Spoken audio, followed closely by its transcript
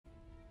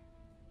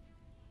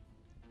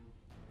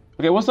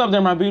Okay, what's up there,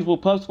 my beautiful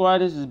Pup Squad?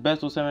 This is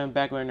Best07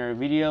 back with another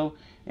video,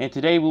 and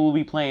today we will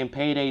be playing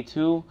Payday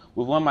 2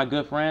 with one of my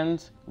good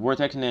friends,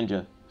 Vortex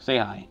Ninja. Say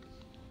hi.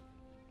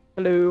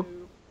 Hello.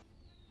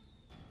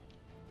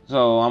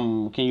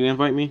 So, can you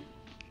invite me?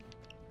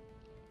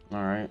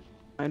 All right.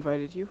 I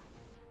invited you.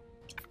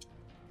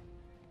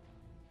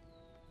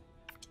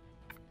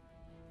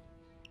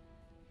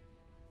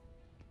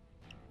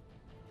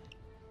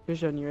 Here's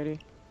John, you ready?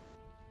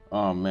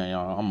 Oh man,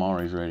 y'all, I'm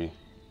always ready.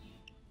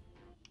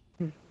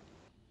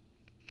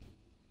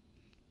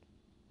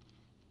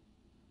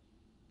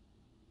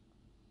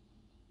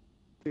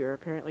 We are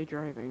apparently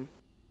driving.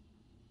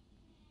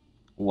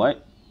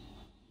 What?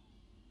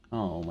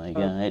 Oh my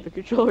god. The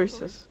controller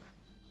says.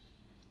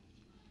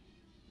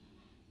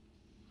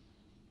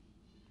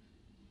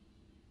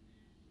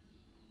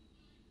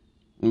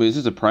 Wait, is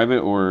this a private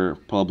or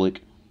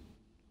public?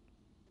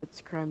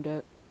 It's crime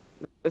debt.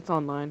 It's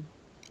online.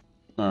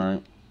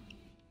 Alright.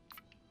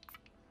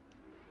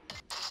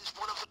 This is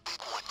one of the big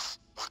ones.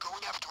 We're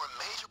going after a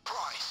major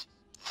prize,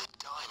 the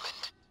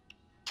diamond.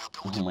 You're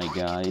going Oh my to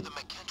break god. into the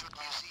McKendrick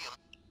Museum.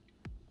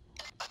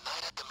 A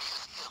night at the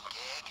museum,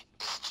 gang.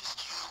 It's just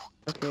you.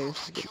 Okay. No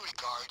security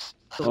guards.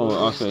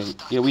 Oh, okay.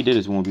 Yeah, we did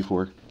this one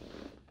before.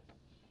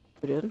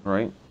 We did?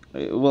 Right?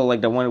 Well,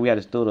 like the one we had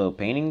to steal the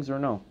paintings, or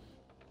no?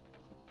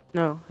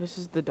 No, this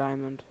is the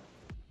diamond.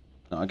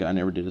 No, okay, I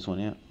never did this one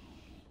yet.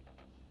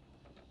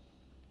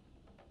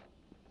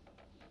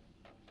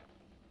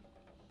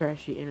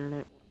 Crashy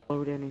internet.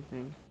 Load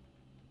anything.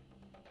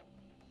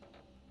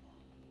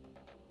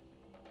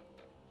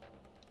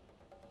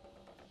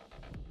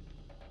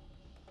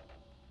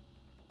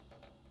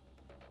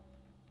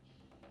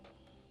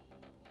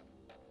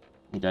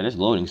 Yeah, this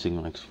loading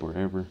signal takes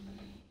forever.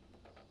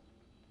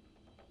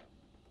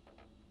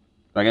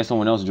 I guess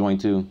someone else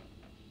joined too.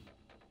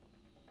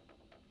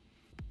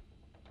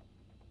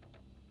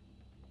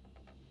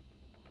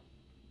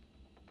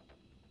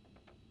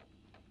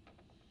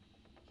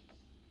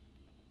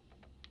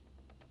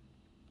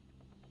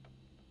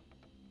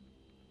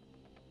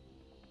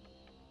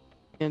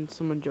 And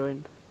someone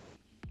joined.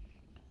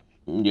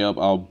 Yep,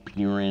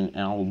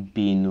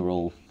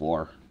 Albino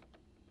 4.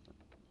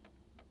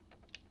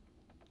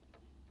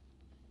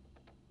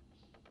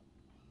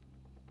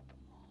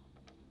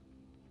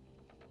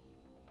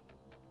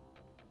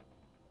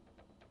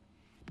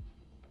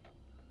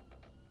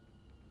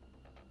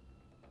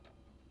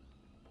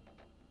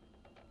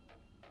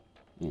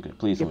 Okay,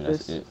 please tell me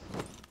that's it.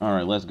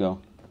 Alright, let's go.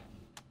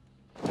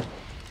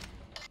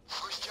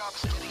 First job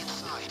is getting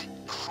inside.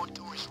 The front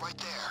door is right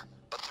there,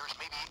 but there's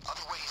maybe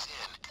other ways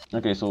in.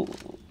 Okay, so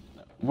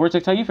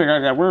Vortex, how you figure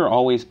out that we're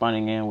always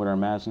spawning in with our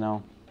masks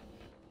now?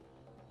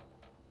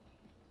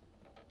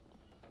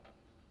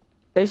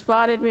 They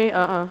spotted me.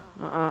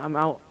 I'm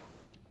out.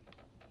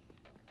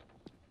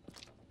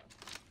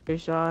 Hey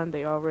Sean,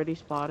 they already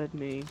spotted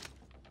me.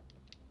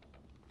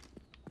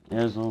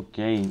 It's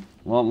okay.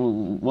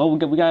 Well,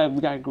 we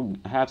gotta go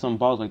have some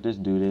balls like this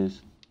dude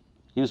is.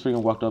 He just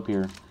freaking walked up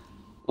here.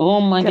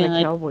 Oh my Got a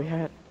god. cowboy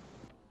hat.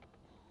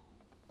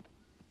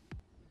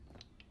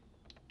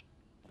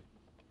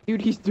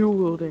 Dude, he's dual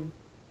wielding.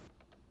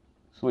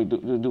 So wait,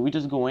 do we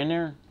just go in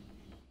there?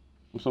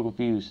 I'm so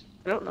confused.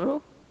 I don't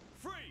know.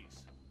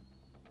 Freeze!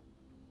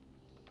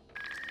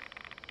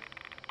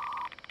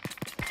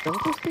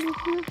 Don't those things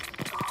here?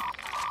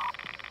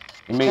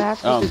 It makes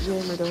That's what the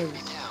jammer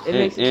does. It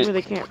makes it where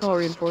they can't call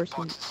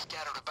reinforcements.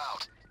 Scattered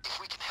about. If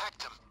we can hack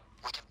them,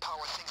 we can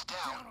power things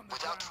down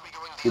without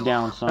triggering the get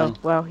down, alarm. son.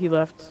 Oh, wow, he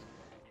left.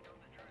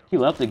 He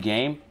left the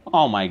game?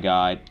 Oh my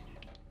god.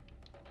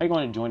 How you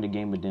going to join the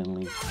game but didn't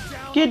leave?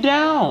 Get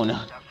down!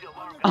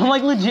 I'm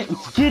like legit.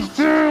 Get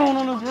down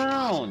on the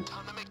ground!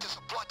 Time to make this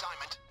a blood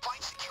diamond.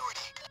 Find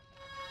security.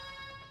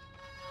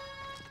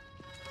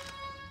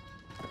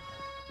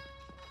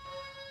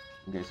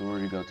 Okay, so where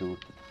do we go to?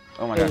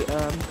 Oh my Hey,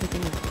 god.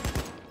 picking,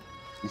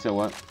 You said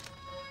what?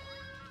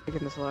 picking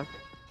this lock.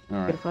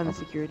 Alright. Gotta find the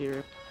security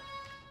room.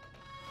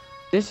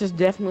 This is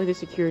definitely the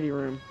security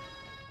room.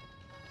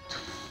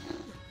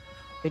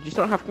 They just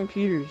don't have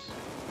computers.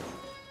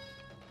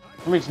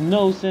 That makes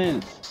no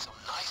sense. Some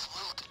nice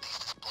loot in these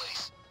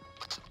displays,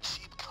 but some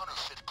cheap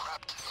counterfeit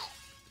crap too.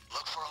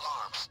 Look for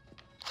alarms.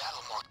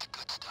 That'll mark the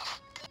good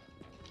stuff.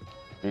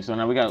 Okay, so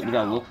now we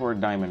gotta look for a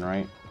diamond,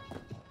 right?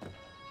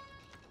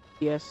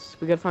 Yes,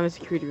 we gotta find the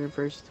security room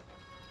first.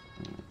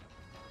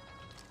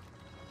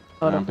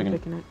 Oh, Yeah, no, I'm I'm picking it.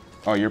 picking it.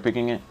 Oh, you're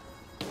picking it?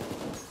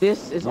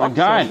 This is Oh my also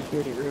God. a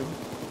security room.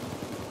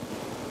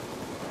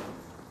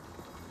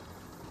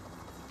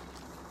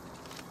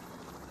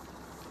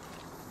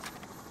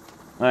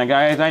 Alright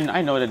guys,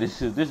 I know that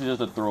this is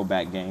just a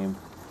throwback game.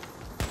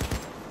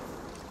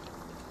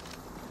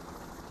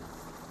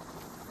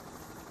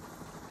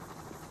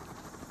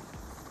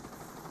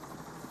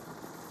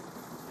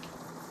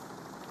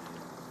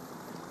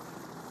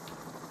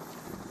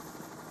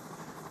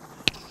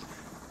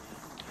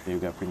 Okay, we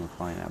gotta freaking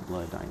find that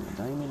blood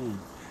diamond.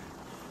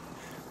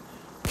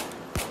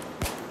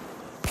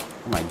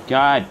 Oh my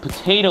god,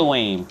 potato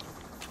aim!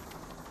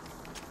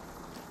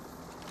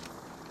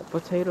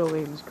 potato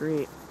aim's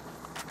great.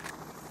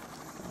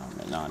 Oh,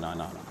 man. No, no,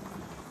 no, no.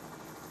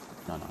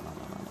 No, no, no, no,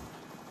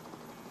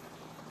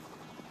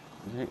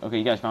 no, no. Okay,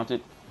 you guys found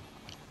it?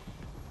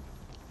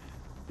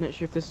 Not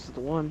sure if this is the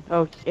one.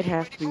 Oh, it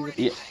has to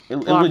be. Yeah, The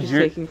clock is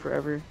taking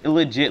forever. It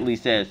legitly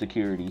says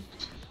security.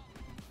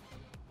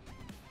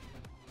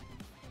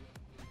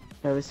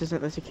 No, this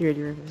isn't the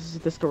security room. This is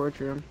the storage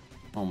room.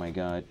 Oh my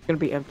god. It's gonna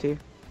be empty.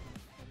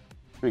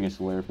 Freaking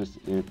swear if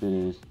it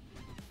is.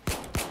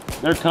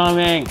 They're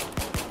coming!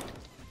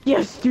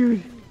 Yes,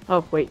 dude!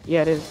 Oh, wait.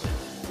 Yeah, it is.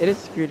 It is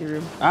security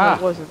room. Ah!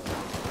 No, it wasn't.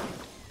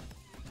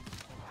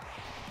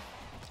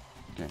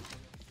 Okay.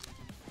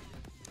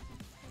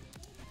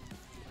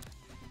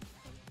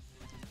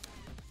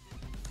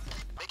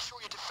 Make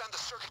sure you defend the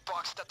circuit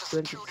box that the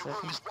 20 security room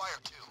seconds. is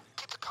wired to.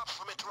 Keep the cops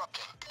from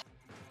interrupting.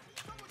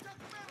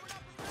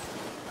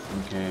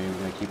 Okay, we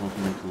gotta keep them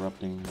from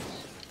interrupting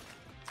this.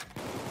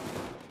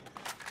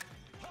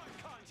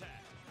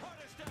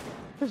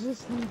 Where's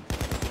this thing?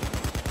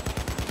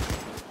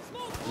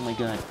 Oh my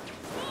god.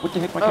 What the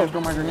heck? Why Oh. can't I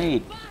throw my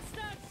grenade?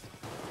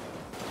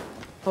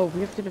 Oh,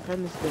 we have to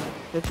defend this thing.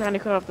 They're trying to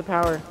cut off the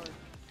power.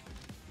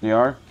 They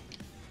are?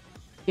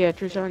 Yeah,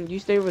 Trishan, you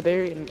stay over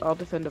there and I'll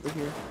defend over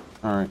here.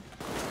 Alright.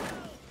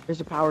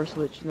 There's a power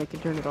switch and they can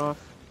turn it off.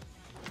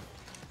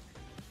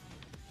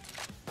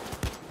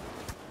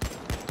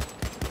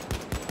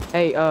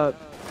 Hey,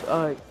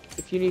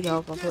 if you need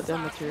help, I'll put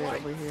down the turret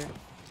over here.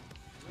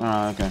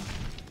 Okay.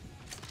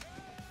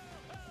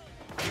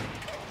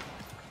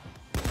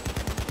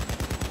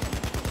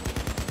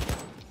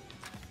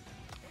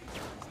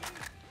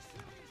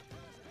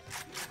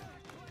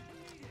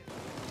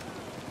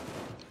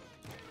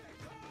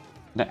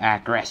 The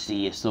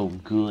accuracy is so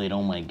good.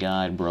 Oh my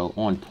god, bro.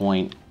 On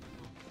point.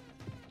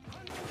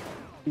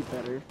 Be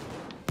better.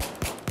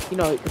 You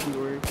know it could be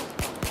worse.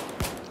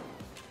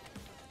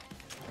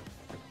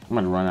 I'm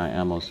gonna run out of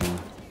ammo soon.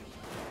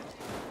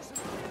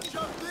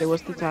 Hey,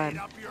 what's the time?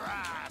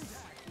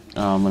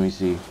 Let me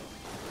see.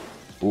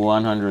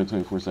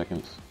 124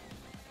 seconds.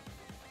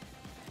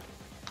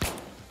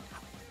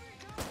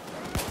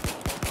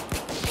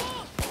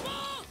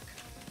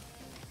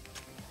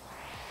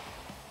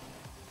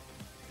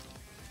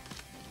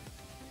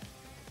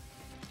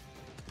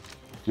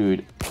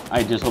 Dude,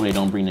 I just hope they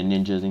don't bring the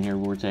ninjas in here,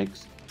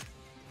 Vortex.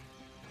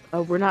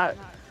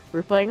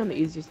 We're playing on the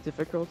easiest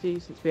difficulty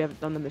since we haven't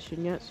done the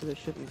mission yet, so there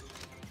shouldn't.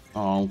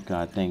 Oh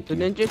god, thank The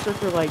you. ninjas are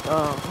for like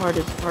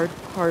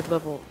hard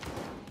level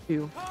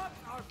 2.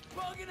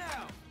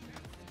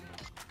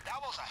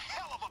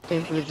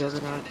 Same for the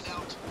juggernauts.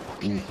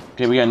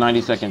 Okay, we got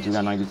 90 seconds. We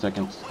got 90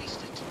 seconds.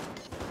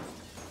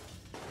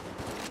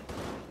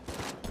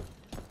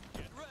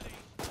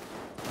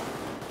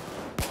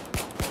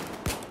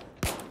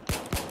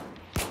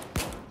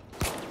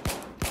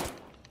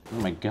 Oh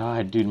my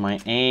god, dude, my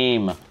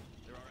aim.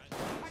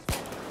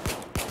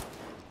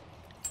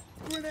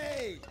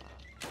 Grenade!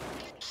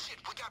 Shit,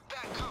 we got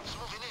bad cops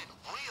moving in.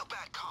 Real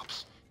bad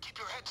cops. Keep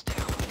your heads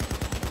down.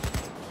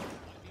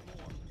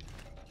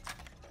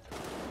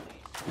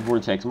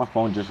 Vortex, my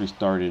phone just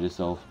restarted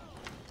itself.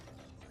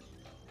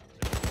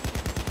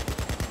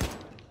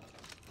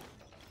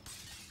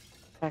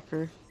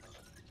 Hacker.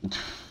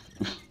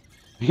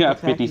 We got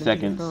What's 50 happening to your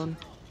seconds. phone?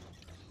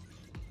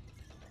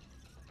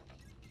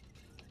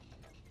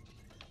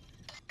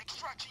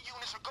 Extraction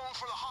units are going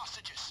for the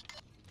hostages.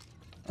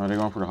 Oh, they're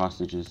going for the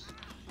hostages.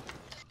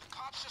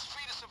 Cops just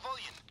freed a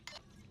civilian.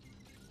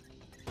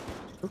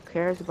 Who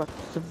cares about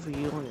the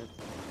civilian?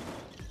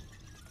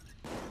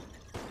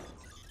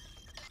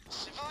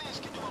 Civilians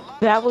can do a lot.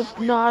 That was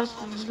not a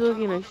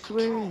civilian, I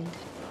swear.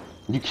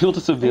 You killed a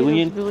I didn't know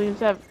civilian? civilians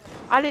have.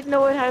 I didn't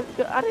know I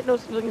didn't know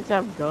civilians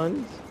have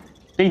guns.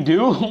 They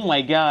do? Oh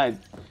my god.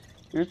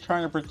 They're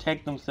trying to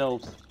protect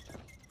themselves.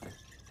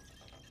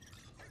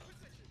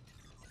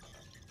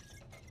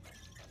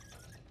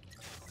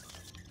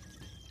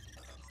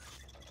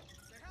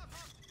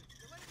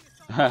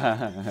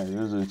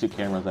 Those are the 2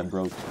 cameras I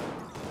broke.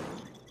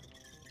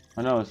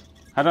 Oh no,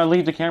 how do I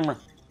leave the camera?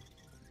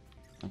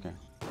 Okay.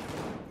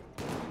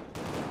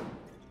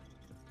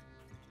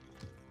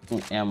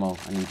 Ooh, ammo,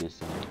 I need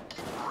this.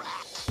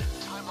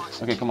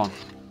 Okay, come on.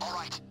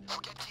 Alright,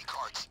 forget key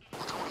cards. We're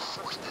going to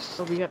force this.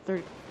 So we got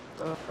 30.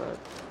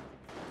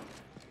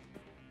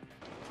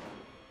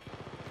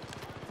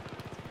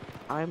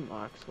 Time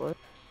locks. What?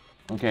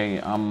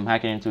 Okay, I'm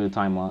hacking into the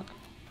time lock.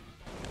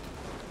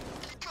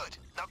 Good.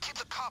 Now keep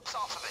the cops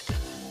off of it.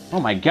 Oh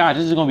my god,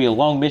 this is gonna be a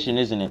long mission,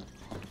 isn't it?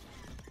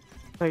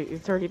 Wait,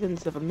 it's already been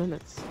 7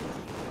 minutes.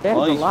 There's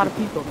All a these lot of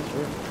people in this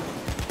room.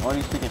 All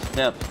these freaking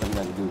steps that we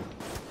gotta do.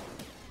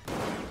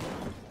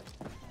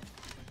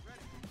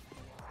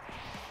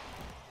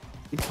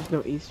 There's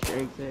no Easter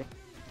eggs there.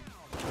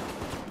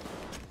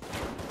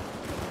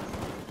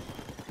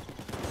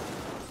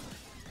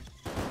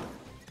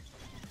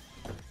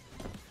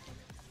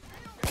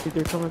 Dude,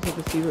 they're coming to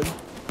the ceiling.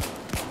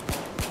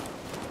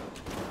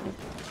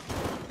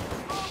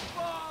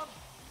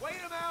 Wait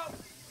him out!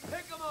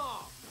 Pick him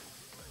off!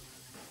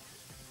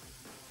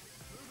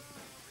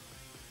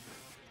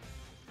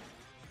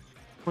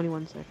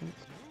 21 seconds.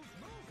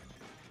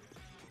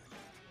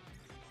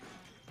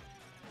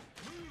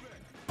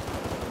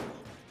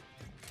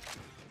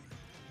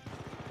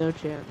 No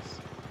chance.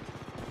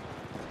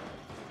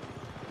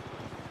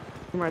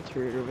 My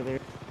turret over there.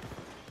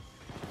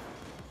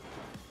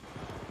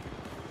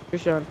 Here,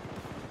 Sean.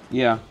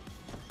 Yeah.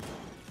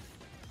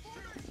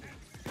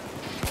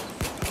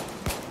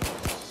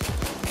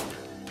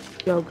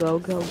 Go, go,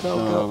 go, go, Go, go.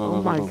 go, Oh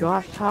go, my go.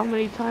 gosh, how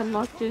many time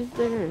locks is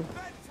there?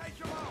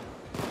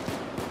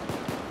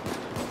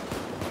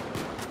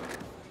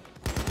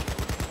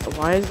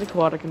 Why is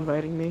Aquatic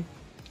inviting me?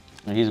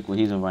 And he's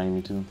inviting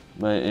me too,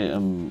 but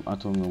I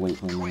told him to wait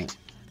for a minute.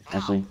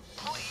 Actually,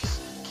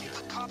 Please keep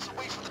the cops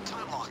away from the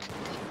time lock.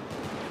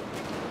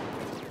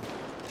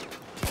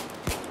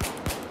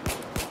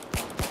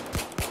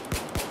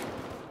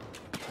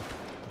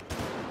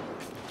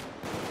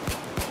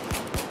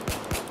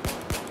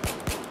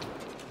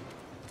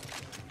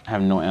 I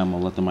have no ammo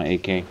left in my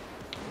AK.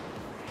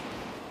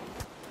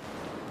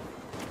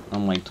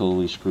 I'm like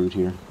totally screwed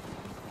here.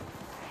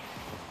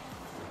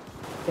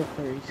 Get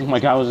 36. Oh my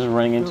god, I was just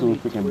running into a Really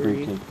freaking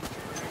worried. briefcase.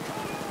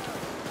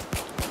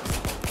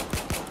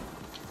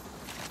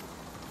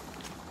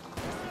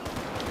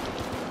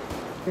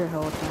 Your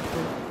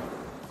helicopter.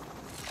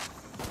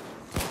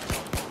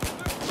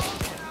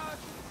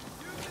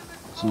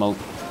 Smoke.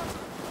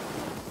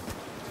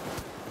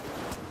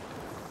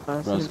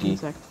 17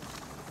 seconds.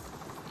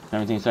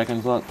 17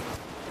 seconds left.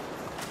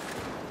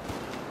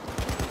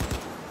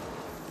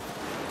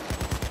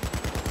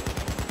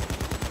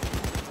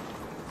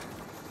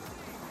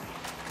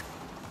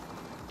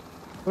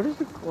 What is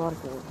the Aquatic?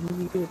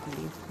 You give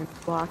me and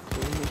block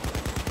me.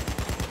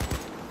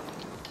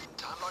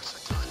 Time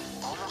locks are done.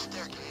 Almost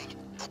there, gang.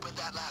 Open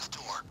that last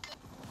door.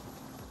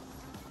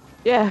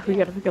 Yeah, we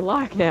gotta pick a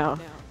lock now.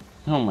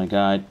 Oh my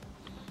god.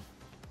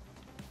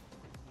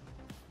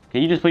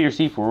 Can you just put your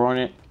C4 on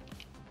it?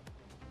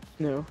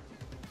 No.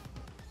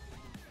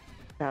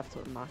 I have to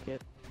unlock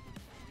it.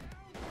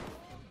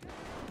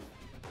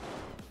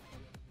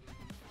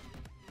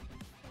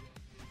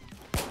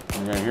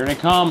 Okay, here they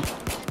come.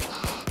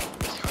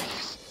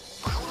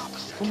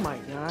 Oh my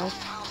gosh.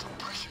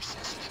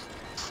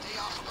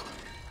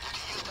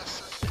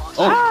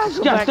 Oh, Ah, you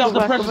go gotta back, stay off go the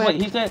back, pressure go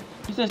plate. back.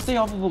 He said stay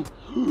off of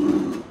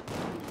him.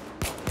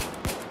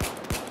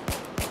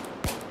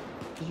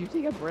 Did you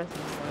take a breath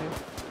in your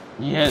life?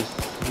 Yes.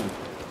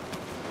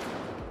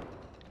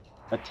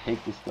 I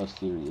take this stuff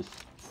serious.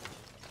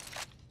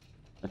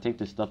 I take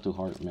this stuff to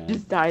heart, man.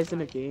 Just dies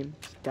in a game.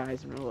 Just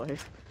dies in real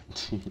life.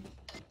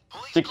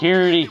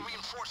 Security.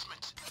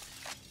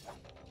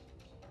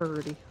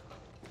 Already.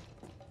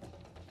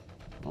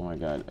 Oh my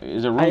god.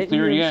 Is the I room didn't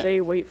cleared even yet? say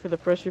wait for the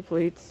pressure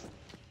plates.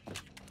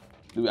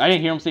 Dude, I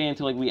didn't hear him say it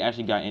until like we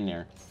actually got in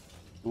there.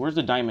 Where's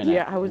the diamond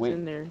Yeah, at? I was Wait.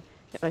 in there.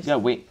 I Yeah,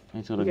 wait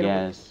until the We gotta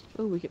wait. gas.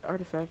 Oh, we get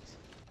artifact.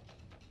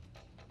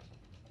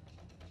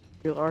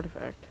 Real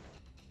artifact.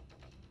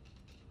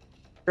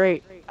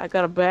 Great. I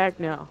got a bag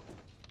now.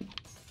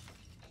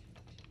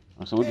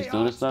 Oh, so we can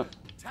steal this stuff?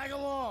 Tag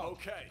along.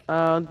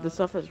 Okay. The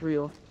stuff that's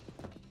real.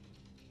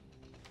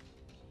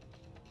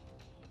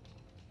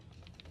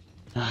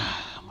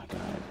 Oh my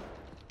god.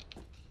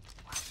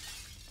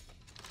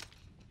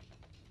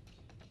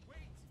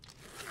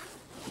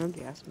 No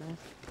gas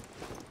mask.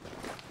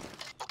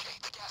 Okay,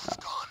 the gas is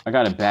gone. I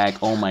got a bag.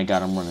 Oh my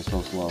god, I'm running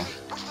so slow.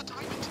 Where's the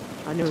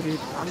diamond? I know, dude.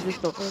 I'm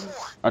just so.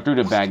 I threw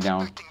the bag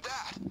down. Expecting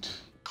that.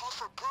 Calls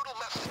for brutal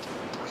method.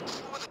 Break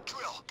through with a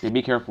drill. Okay,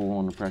 be careful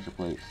on the pressure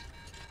plates.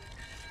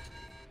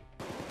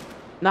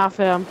 Nah,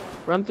 fam.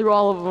 Run through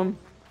all of them.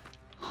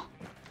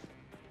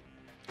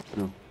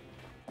 Through.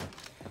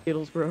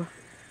 Skittles, bro.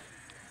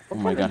 Oh What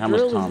my kind god, of how much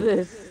drill time?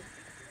 is this?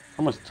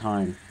 How much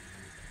time?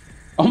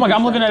 Oh my god,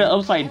 I'm looking at it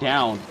upside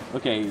down.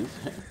 Okay.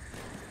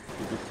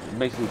 It's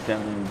basically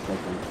 17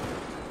 seconds.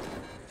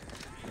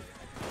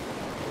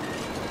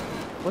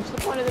 What's the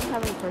point of them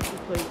having pressure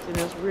plates in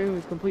this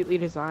room completely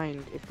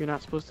designed if you're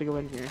not supposed to go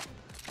in here?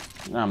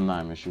 I'm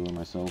not even sure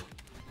myself.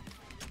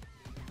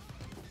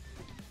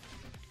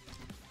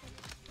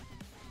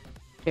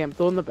 Hey, I'm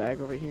throwing the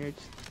bag over here.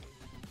 Just...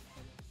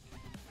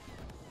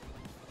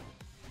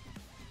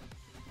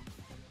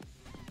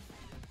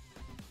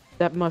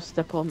 That must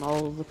step on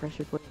all of the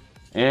pressure plates.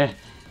 Eh,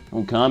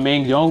 I'm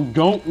coming.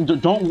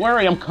 Don't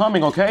worry, I'm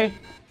coming, okay?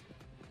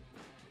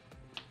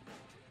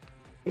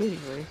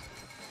 Anyway,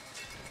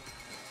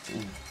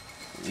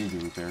 Easy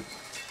repair.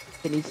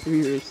 it needs to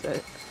be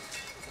reset.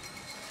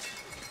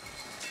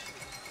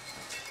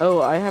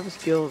 Oh, I have a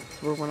skill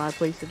where when I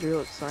place the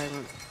drill, it's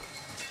silent.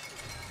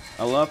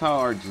 I love how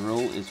our drill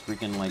is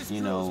freaking like,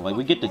 you know, like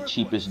we get the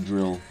cheapest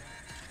drill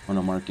on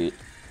the market.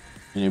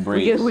 And it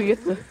breaks We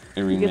get the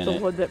every the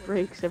minute. one that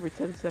breaks every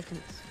 10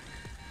 seconds.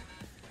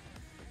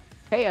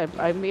 Hey,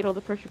 I made all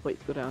the pressure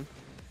plates go down.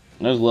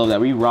 I just love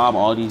that. We rob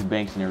all these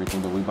banks and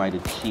everything, but we buy the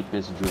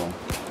cheapest drill.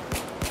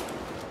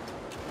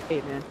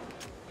 Hey, man.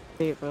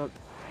 Say it, folks.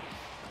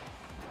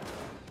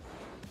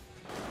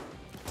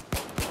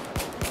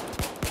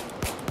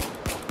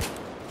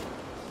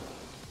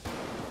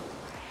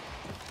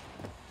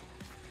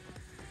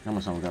 How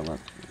much time we got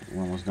left?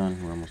 We're almost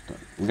done. We're almost done.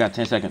 We got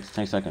 10 seconds.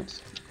 10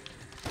 seconds.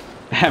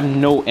 I have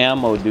no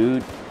ammo,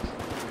 dude.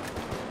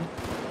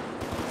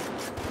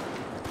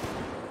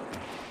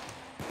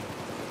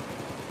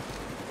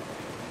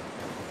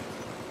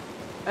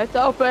 It's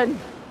open.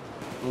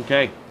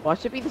 Okay.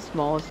 Watch it be the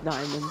smallest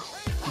diamond.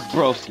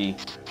 Broski.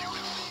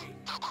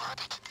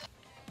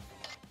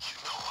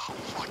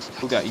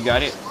 Who got? You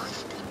got it?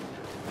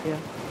 Yeah.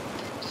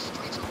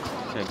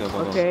 Okay, go,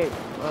 go, go. Okay.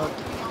 Well,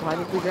 why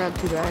did we grab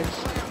 2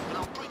 bags?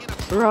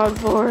 Run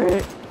for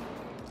it.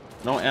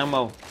 No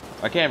ammo.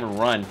 I can't even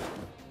run.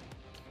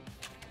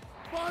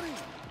 Bonnie,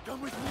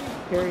 come with me.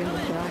 Carrying the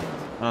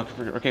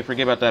diamond. Okay,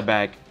 forget about that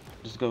bag.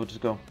 Just go,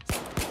 just go.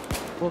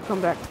 We'll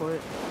come back for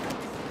it.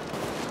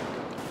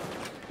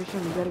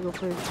 Christian, you gotta go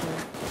first.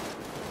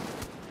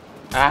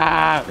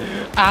 Ah!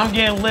 I'm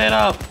getting lit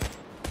up!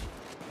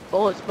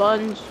 Bullet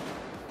sponge.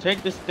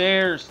 Take the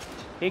stairs.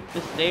 Take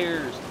the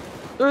stairs.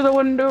 Through the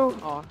window.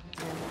 Oh,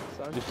 man,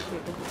 that sucks.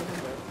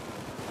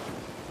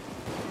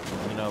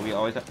 You know, we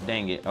always have,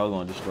 dang it, I was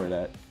gonna destroy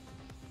that.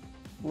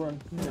 Run.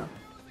 No.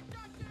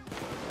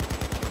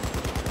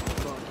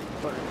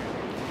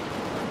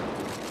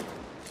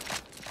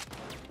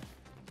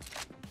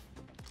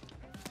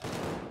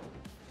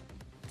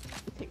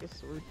 Take a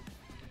sword.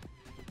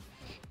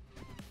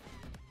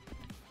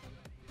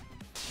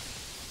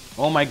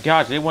 Oh my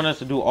gosh, they want us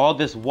to do all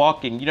this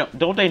walking. You know,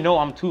 don't they know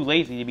I'm too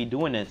lazy to be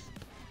doing this?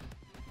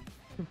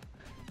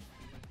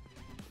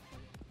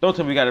 Don't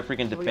tell me we gotta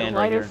freaking So defend we got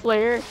right here.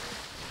 flare.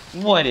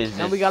 What is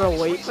Now this? we gotta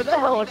wait for the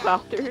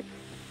helicopter.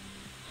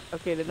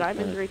 Okay, the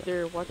diamond's right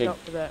there. Watch Okay. out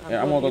for that.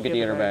 Yeah, I'm gonna go get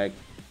the other bag.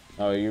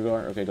 Oh, you're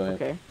going? Okay, go ahead.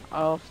 Okay,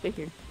 I'll stay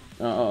here.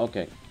 Oh,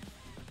 okay.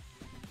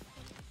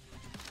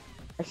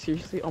 I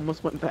seriously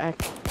almost went back.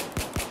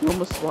 You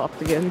almost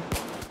swapped again.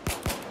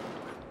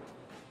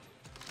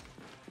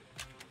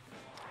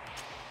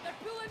 They're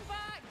pulling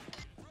back.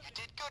 You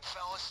did good,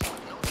 fellas.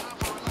 No time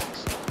for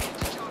relax. Get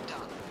the job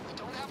done. We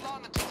don't have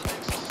long until the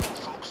next assault,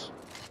 folks.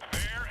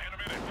 There in a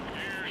minute.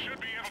 You should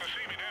be able to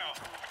see me now.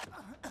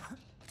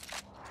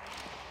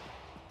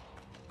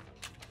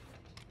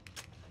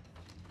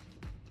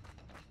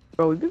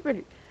 Bro, we've been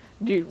ready.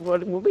 Dude,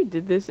 when we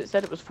did this, it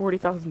said it was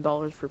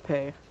 $40,000 for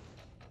pay.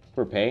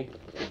 For pay?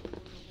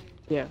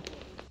 Yeah.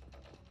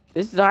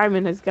 This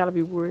diamond has got to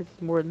be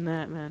worth more than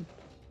that, man.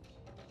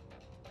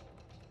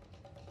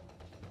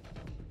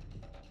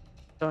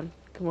 Don,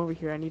 come over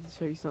here. I need to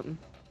show you something.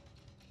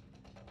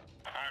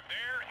 I'm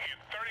there in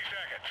 30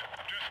 seconds.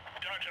 Just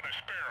dodging a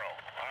sparrow.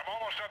 I'm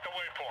almost at the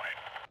waypoint.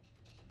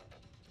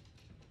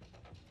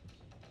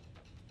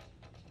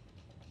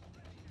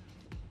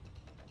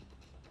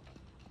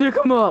 Stick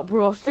him up,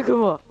 bro. Stick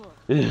him up.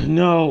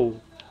 No.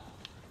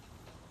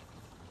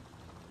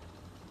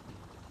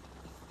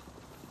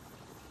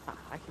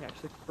 I can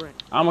actually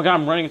sprint. Oh my god,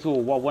 I'm running into a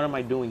wall. What am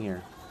I doing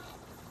here?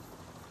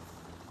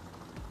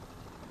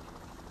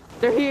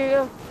 They're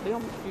here. They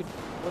almost, dude.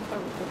 What if I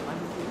was gonna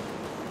diamond here?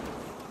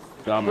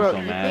 God, I'm Bro,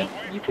 so mad.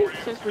 you think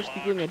since we're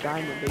stealing a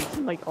diamond, they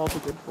seem like all the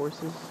good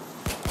forces?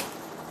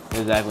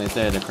 Exactly,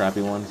 instead of the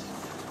crappy ones.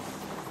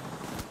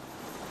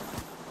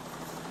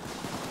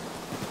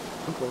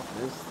 I'm cool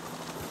for this.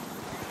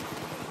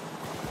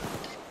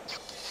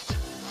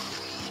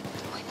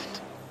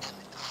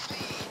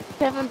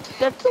 Kevin,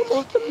 that's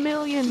almost $1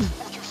 million.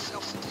 Put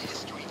yourselves into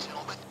history,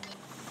 gentlemen.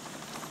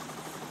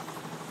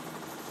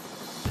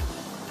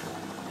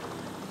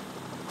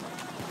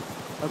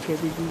 Okay,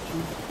 we beat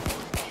you.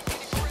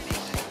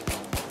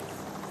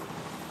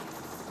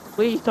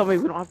 Please tell me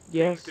we don't have.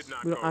 Yes, Things did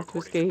not we don't go have to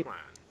according escape. plan.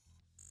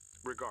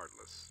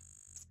 Regardless,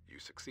 you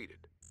succeeded.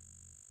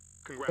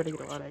 Gotta get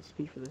a lot of Congratulations.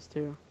 XP for this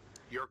too.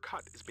 Your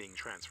cut is being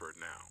transferred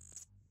now.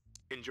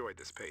 Enjoy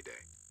this payday.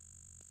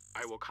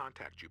 I will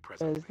contact you That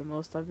presently. is the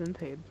most I've been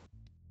paid.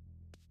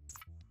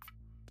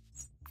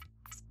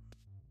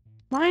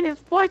 Mine is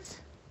what?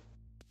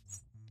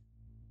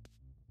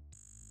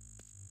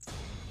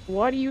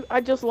 Why do you?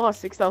 I just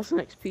lost 6,000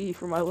 XP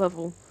for my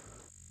level.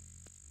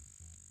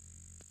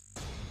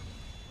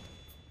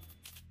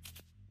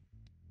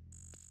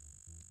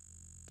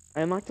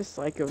 I unlocked a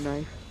psycho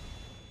knife.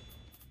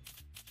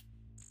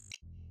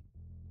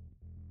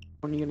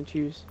 What are you gonna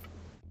choose?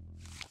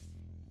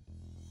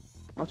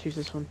 I'll choose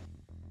this one.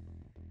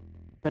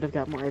 But I've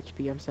got more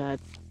HP, I'm sad.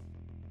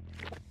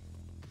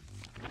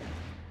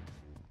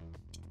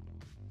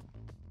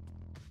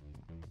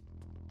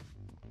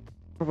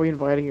 Are we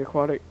inviting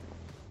Aquatic?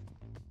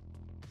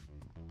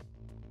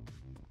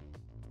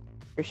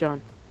 Here,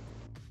 Sean.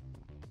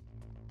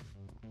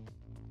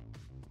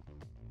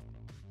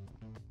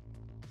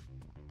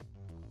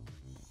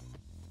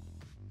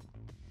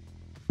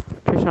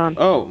 Here, Sean.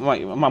 Oh,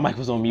 my mic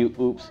was on mute.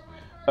 Oops.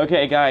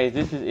 Okay, guys,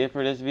 this is it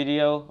for this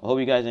video. I hope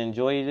you guys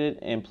enjoyed it,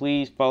 and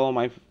please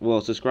follow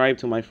subscribe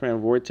to my friend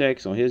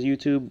Vortex on his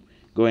YouTube.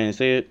 Go ahead and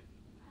say it.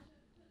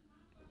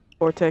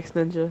 Vortex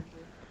Ninja.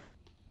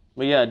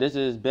 But yeah, this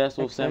is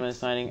Bessel XX. Simmons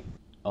signing.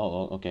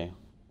 Oh, okay.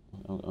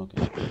 Okay.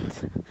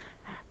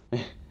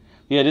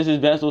 Yeah, this is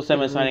Bessel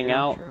Simmons signing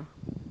out.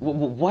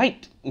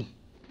 What?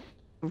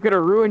 I'm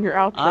gonna ruin your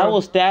outro. I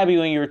will stab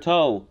you in your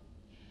toe.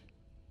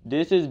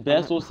 This is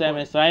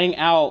Bessel7 signing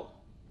out.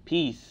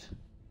 Peace.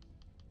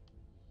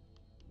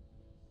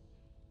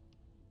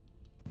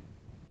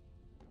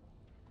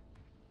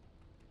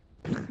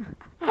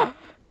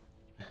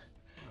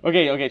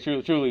 Okay,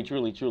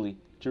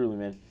 truly,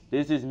 man.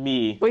 This is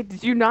me. Wait,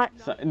 did you not?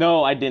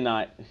 No, I did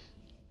not.